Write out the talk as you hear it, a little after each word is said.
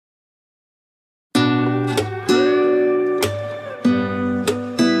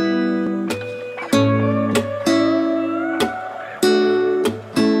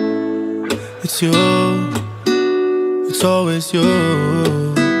It's you, it's always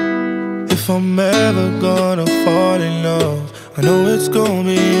you. If I'm ever gonna fall in love, I know it's gonna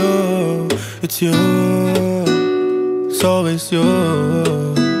be you. It's you, it's always you.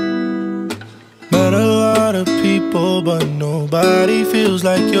 Met a lot of people, but nobody feels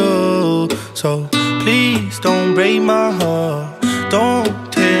like you. So please don't break my heart,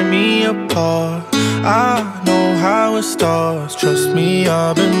 don't tear me apart. I know how it starts, trust me,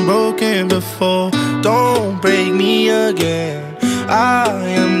 I've been broken before. Don't break me again, I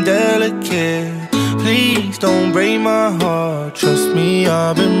am delicate. Please don't break my heart, trust me,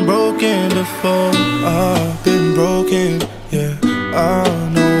 I've been broken before. I've been broken, yeah, I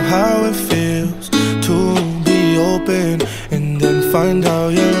know how it feels to be open and then find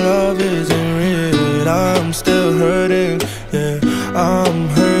out your love isn't real. I'm still hurting, yeah, I'm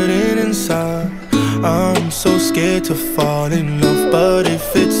hurting inside. I'm so scared to fall in love, but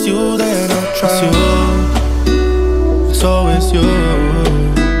if it's you, then I'll try. It's you, it's always you.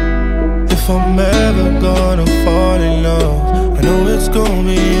 If I'm ever gonna fall in love, I know it's gonna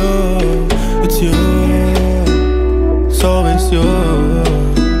be you. It's you, it's always you.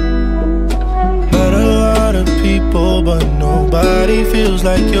 Met a lot of people, but nobody feels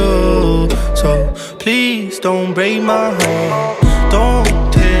like you. So please don't break my heart,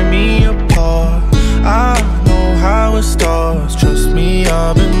 don't tear me apart. I know how it starts, trust me,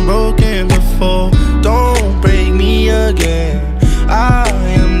 I've been broken before. Don't break me again, I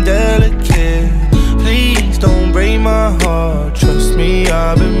am delicate. Please don't break my heart, trust me,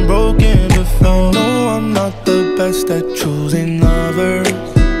 I've been broken before. No, I'm not the best at choosing lovers.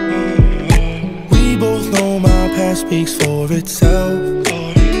 We both know my past speaks for itself.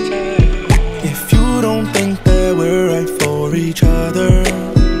 If you don't think that we're right for each other,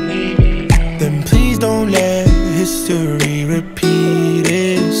 then please don't let history repeat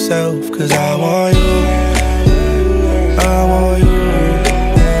itself. Cause I want you, I want you.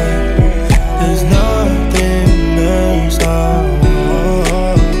 There's nothing else I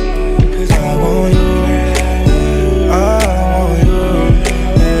want. Cause I want you, I want you.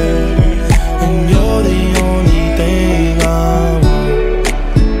 And you're the only thing I want.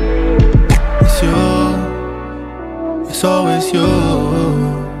 It's you, it's always you.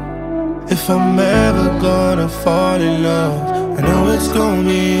 If I'm ever gonna fall in love, I know it's gonna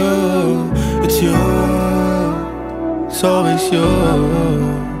be you. It's you, it's always you.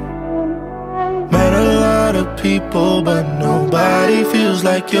 Met a lot of people, but nobody feels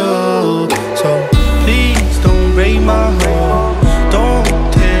like you. So please don't break my heart,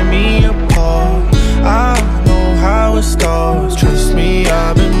 don't tear me apart. I know how it starts, trust me,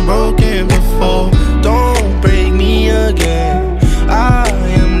 I've been broken before. Don't break me again, I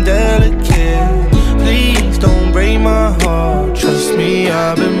am delicate. Please don't break my heart, trust me,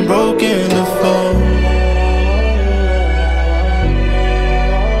 I've been broken